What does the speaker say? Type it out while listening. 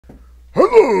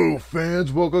Hello,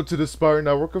 fans! Welcome to the Spider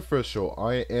Network Official.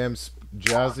 I am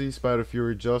Jazzy, Spider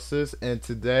Fury Justice, and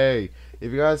today,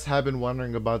 if you guys have been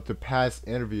wondering about the past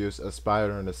interviews of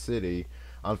Spider in the City,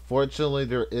 unfortunately,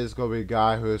 there is going to be a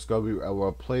guy who is going to be a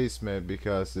replacement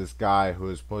because this guy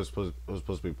who's supposed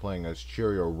to be playing as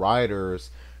Cheerio Riders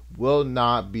will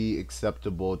not be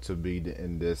acceptable to be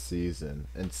in this season.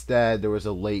 Instead, there was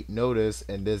a late notice,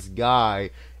 and this guy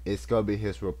is going to be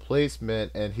his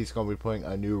replacement, and he's going to be playing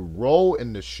a new role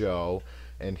in the show.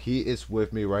 And he is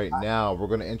with me right now. We're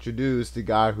going to introduce the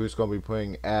guy who's going to be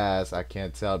playing as, I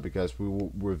can't tell because we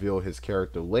will reveal his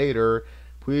character later.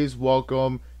 Please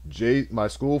welcome my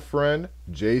school friend,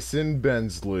 Jason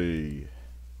Bentzley.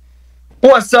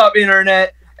 What's up,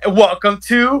 Internet? And welcome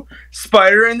to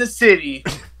Spider in the City.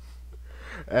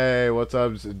 Hey, what's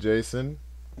up, Jason?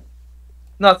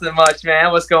 Nothing much,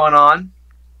 man. What's going on?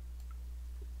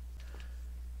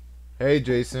 Hey,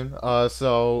 Jason.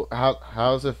 So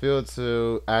how's it feel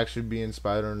to actually be in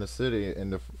Spider in the City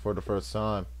for the first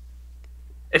time?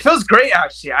 It feels great,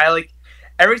 actually. I like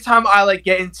every time I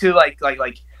get into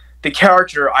the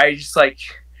character, I just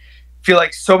feel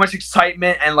so much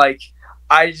excitement and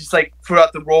I just put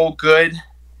out the role good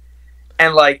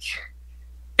and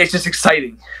it's just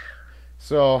exciting.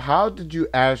 So how did you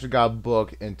actually got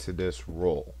booked into this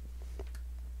role?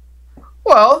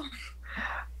 Well,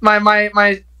 my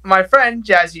friend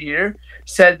Jazzy here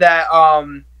said that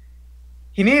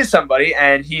he needed somebody,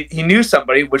 and he knew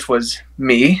somebody, which was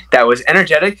me, that was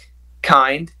energetic,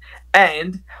 kind,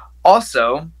 and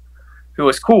also who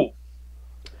was cool.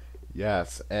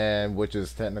 Yes, and which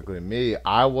is technically me.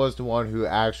 I was the one who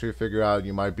actually figured out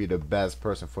you might be the best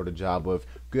person for the job with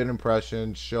good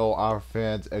impressions, show our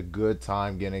fans a good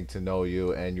time getting to know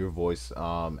you and your voice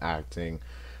acting.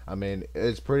 I mean,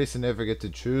 it's pretty significant to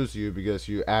choose you because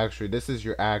this is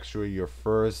your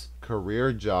first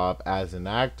career job as an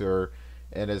actor,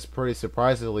 and it's pretty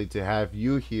surprisingly to have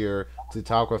you here to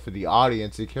talk with the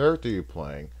audience the character you're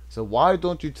playing. So why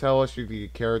don't you tell us the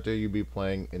character you'll be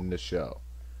playing in the show?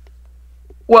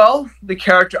 Well, the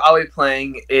character I'll be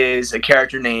playing is a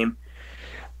character named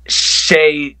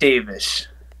Shay Davis.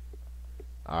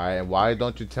 Alright, and why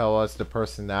don't you tell us the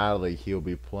personality he'll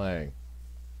be playing?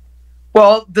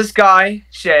 Well, this guy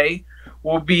Shay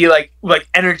will be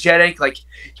energetic. Like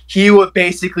he would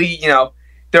basically,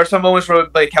 there are some moments where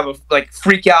have a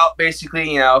freak out.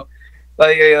 Basically,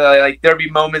 there'll be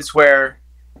moments where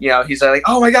he's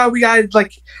oh my god, we gotta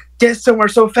get somewhere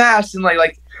so fast, and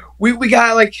we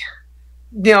gotta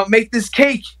make this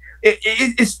cake.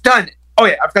 It's done. Oh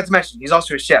yeah, I forgot to mention he's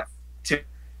also a chef too.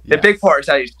 The big Yes. part is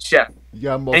that he's a chef, You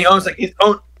got and he most of owns them. his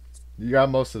own. You got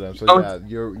most of them. He So owns, yeah,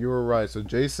 you were right. So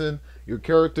Jason, your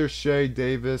character Shay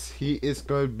Davis, he is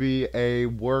going to be a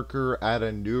worker at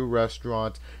a new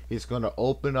restaurant. He's going to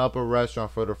open up a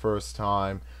restaurant for the first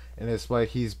time, and it's like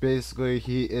he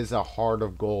is a heart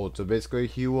of gold. So basically,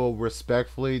 he will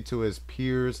respectfully to his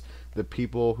peers, the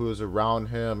people who's around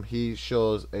him. He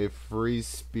shows a free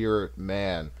spirit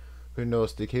man who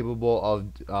knows the capable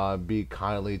of be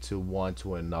kindly to one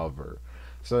to another.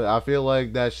 So I feel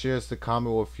like that shares the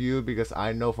comment with you because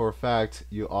I know for a fact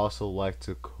you also like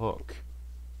to cook.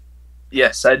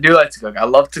 yes, I do like to cook. I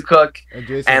love to cook, And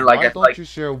and Jason, why I feel don't you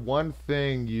share one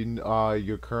thing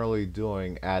you're currently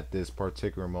doing at this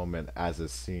particular moment as a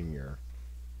senior?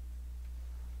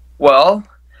 well,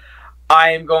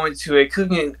 I'm going to a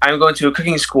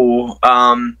cooking school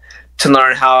to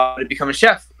learn how to become a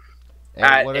chef And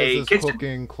at what is a this kitchen.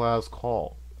 cooking class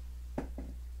called?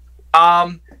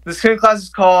 This cooking class is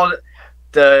called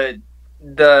the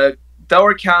the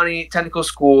Delaware County Technical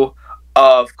School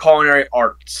of Culinary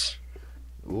Arts.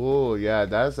 Oh yeah,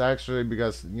 that's actually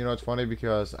because it's funny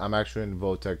because I'm actually in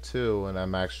Votech too, and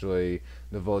I'm actually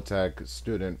the Votech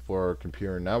student for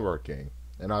computer networking,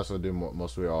 and I also do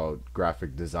mostly all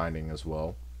graphic designing as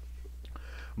well.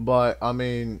 But I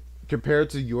mean, compared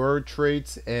to your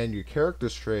traits and your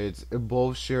character's traits, it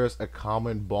both shares a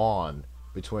common bond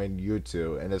between you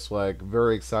two, and it's like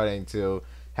very exciting to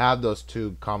have those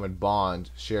two common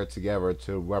bonds shared together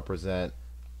to represent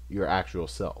your actual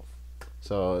self.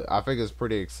 So I think it's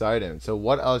pretty exciting. So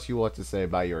what else you want to say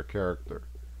about your character?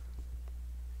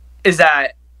 Is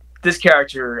that this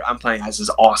character I'm playing as is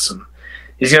awesome.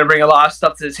 He's gonna bring a lot of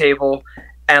stuff to the table,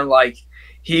 and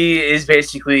he is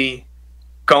basically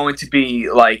going to be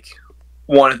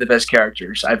one of the best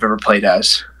characters I've ever played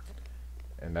as.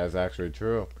 And that's actually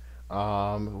true.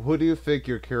 Who do you think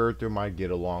your character might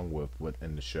get along with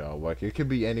in the show? Like it could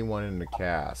be anyone in the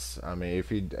cast. I mean,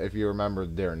 if you remember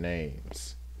their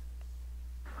names.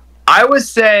 I would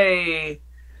say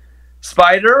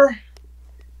Spider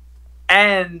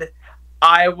and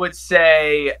I would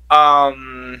say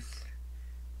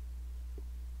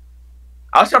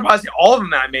I was surprised all of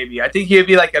them at maybe. I think he would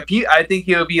be like I think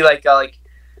he would be like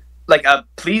a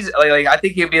please like I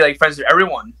think he would be like friends with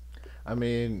everyone. I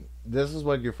mean, this is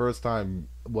like your first time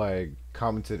like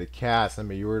coming to the cast. I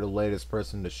mean, you were the latest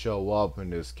person to show up in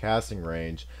this casting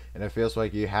range, and it feels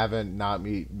like you haven't not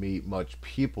meet much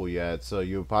people yet. So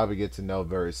you'll probably get to know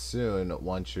very soon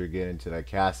once you get into that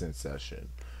casting session.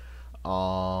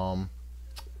 Um,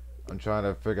 I'm trying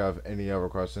to figure out any other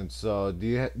questions. So do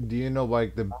you know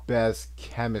like the best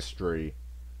chemistry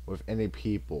with any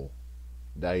people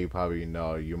that you probably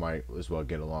know you might as well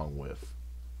get along with?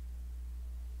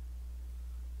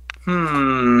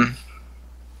 Hmm.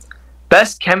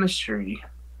 Best chemistry.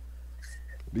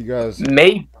 Because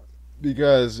Maybe.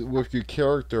 with your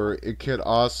character, it could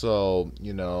also,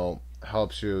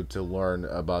 helps you to learn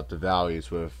about the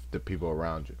values with the people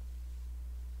around you.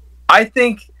 I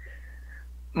think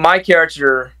my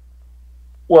character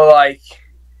will like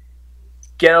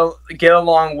get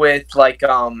along with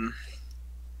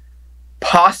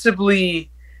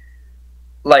possibly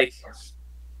like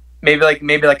maybe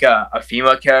like a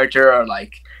female character or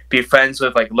like be friends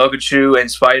with like Logachu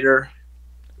and Spider.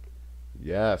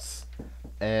 Yes.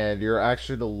 And you're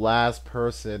actually the last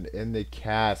person in the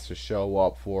cast to show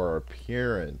up for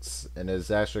appearance. And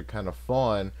it's actually kind of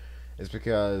fun. It's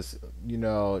because,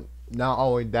 not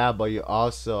only that, but you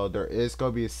also, there is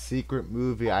going to be a secret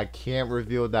movie. I can't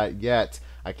reveal that yet.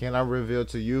 I cannot reveal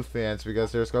to you fans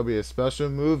because there's going to be a special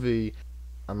movie.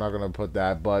 I'm not gonna put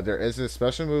that, but there is a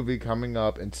special movie coming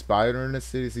up in Spider in the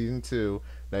City season 2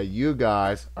 that you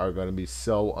guys are gonna be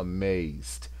so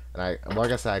amazed. And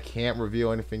like I said, I can't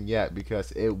reveal anything yet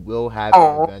because it will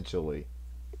happen Oh, eventually.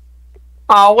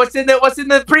 oh, what's in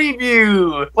the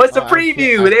preview? What's the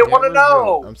preview? I They can't want to reveal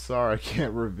it. know. I'm sorry, I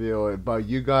can't reveal it, but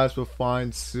you guys will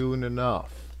find soon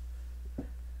enough.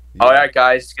 All Yeah. right,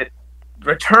 guys,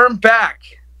 return back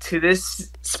to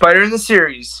this Spider in the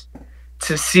series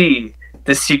to see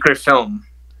the secret film.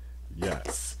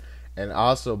 Yes. And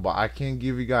also, but I can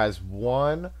give you guys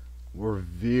one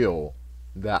reveal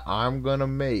that I'm gonna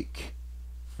make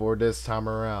for this time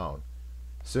around.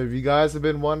 So if you guys have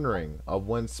been wondering of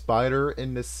when Spider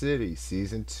in the City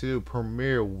season 2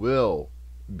 premiere will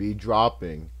be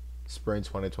dropping spring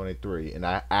 2023, and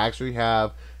I actually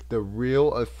have the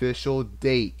real official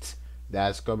date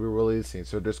that's gonna be releasing.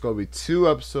 So there's gonna be 2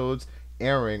 episodes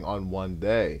airing on one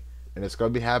day, and it's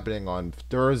gonna be happening on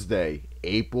Thursday,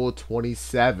 April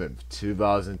 27th,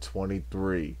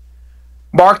 2023.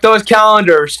 Mark those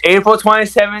calendars. April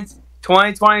 27th,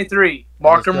 2023. And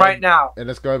Mark them right now.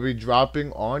 it's gonna be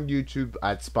dropping on YouTube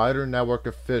at Spider Network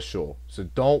Official. So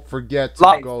don't forget to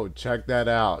Live. go check that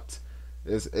out.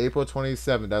 It's April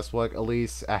 27th. That's like at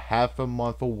least a half a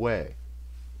month away.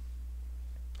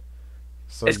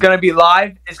 So It's gonna be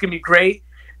live. It's gonna be great.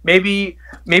 Maybe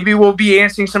we'll be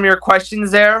answering some of your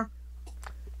questions there.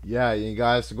 yeah, you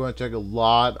guys are going to check a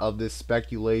lot of this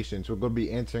speculations. We're going to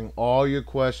be answering all your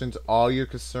questions, all your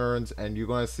concerns, and you're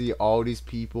going to see all these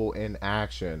people in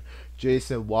action.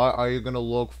 Jason, why are you going to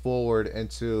look forward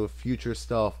into future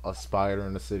stuff of Spider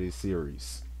in the City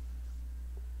series?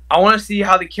 I want to see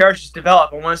how the characters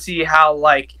develop. I want to see how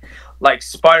like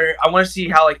Spider. I want to see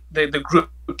how like the group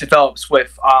develops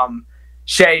with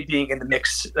Shay being in the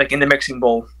mix, like in the mixing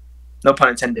bowl. No pun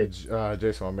intended.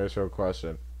 Jason, I'll make sure a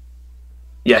question.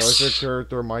 Does your Yes,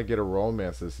 character might get a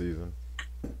romance this season?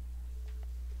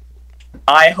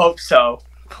 I hope so.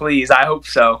 Please, I hope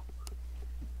so.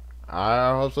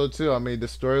 I hope so too. I mean, the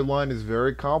storyline is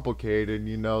very complicated.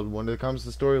 When it comes to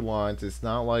storylines, it's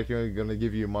not like you're going to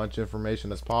give you much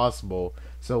information as possible.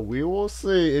 So we will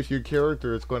see if your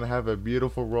character is going to have a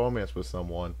beautiful romance with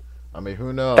someone. I mean,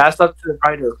 who knows? That's up to the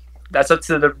writer. That's up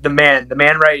to the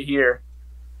man right here.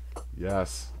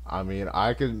 Yes. I mean,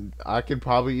 I could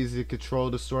probably easily control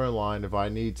the storyline if I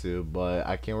need to, but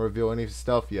I can't reveal any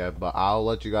stuff yet. But I'll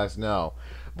let you guys know.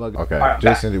 But All okay, right,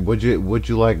 Jason, would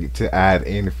you like to add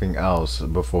anything else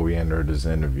before we enter this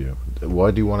interview?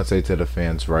 What do you want to say to the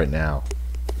fans right now?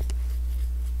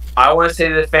 I want to say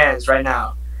to the fans right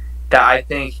now that I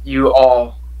think you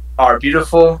all are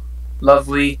beautiful,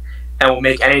 lovely, and will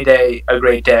make any day a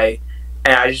great day.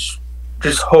 And I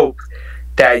just hope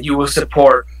that you will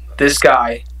support this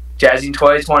guy, Jazzy in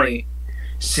 2020,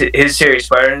 his series,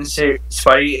 Spider in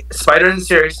the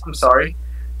series. I'm sorry,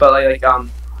 but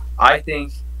I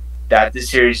think that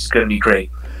this series is gonna be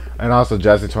great. And also,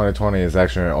 Jazzy 2020 is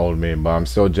actually an old meme, but I'm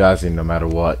still Jazzy no matter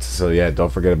what. So yeah, don't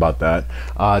forget about that.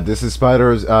 This is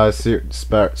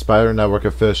Spider Network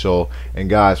official, and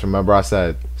guys, remember I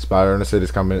said Spider in the City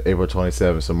is coming April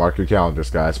 27th, so mark your calendars,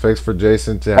 guys. Thanks for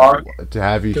Jason Mark to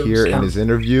have you those here in his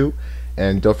interview.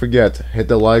 And don't forget, hit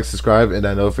the like, subscribe, and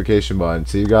that notification button.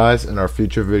 See you guys in our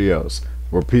future videos.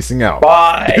 We're peacing out.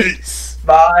 Bye. Peace.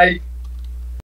 Bye.